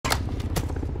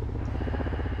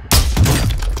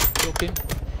him.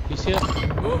 He's here.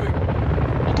 Moving.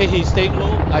 Okay, he's staying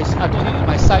low. I got him in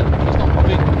my sight. He's not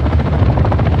moving.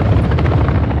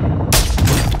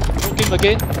 Broke him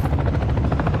again.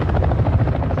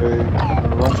 Okay,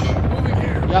 rush. Moving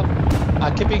here. Yep.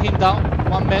 I'm keeping him down.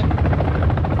 One man.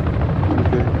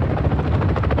 Okay.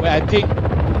 Where I ping.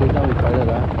 Okay, now we pilot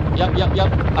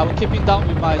Yep. I will keep him down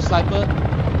with my sniper.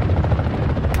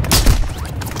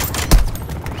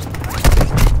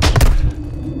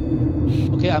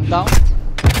 Okay, I'm down.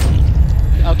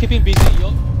 I'll keep him busy,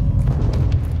 yo.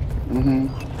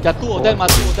 There are two of them,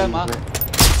 two of them.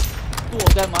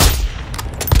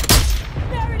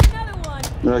 Buried another one.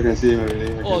 No, I can see him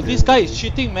already. Oh, this guy is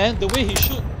cheating, man. The way he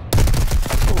shoot.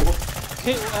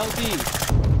 KOLD.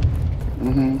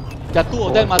 There are two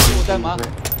of them, two of them.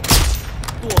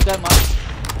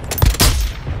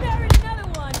 Buried another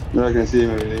one. No, I can see him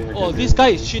already. Oh, this guy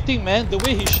is cheating, man. The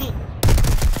way he shoot.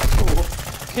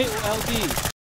 KOLD.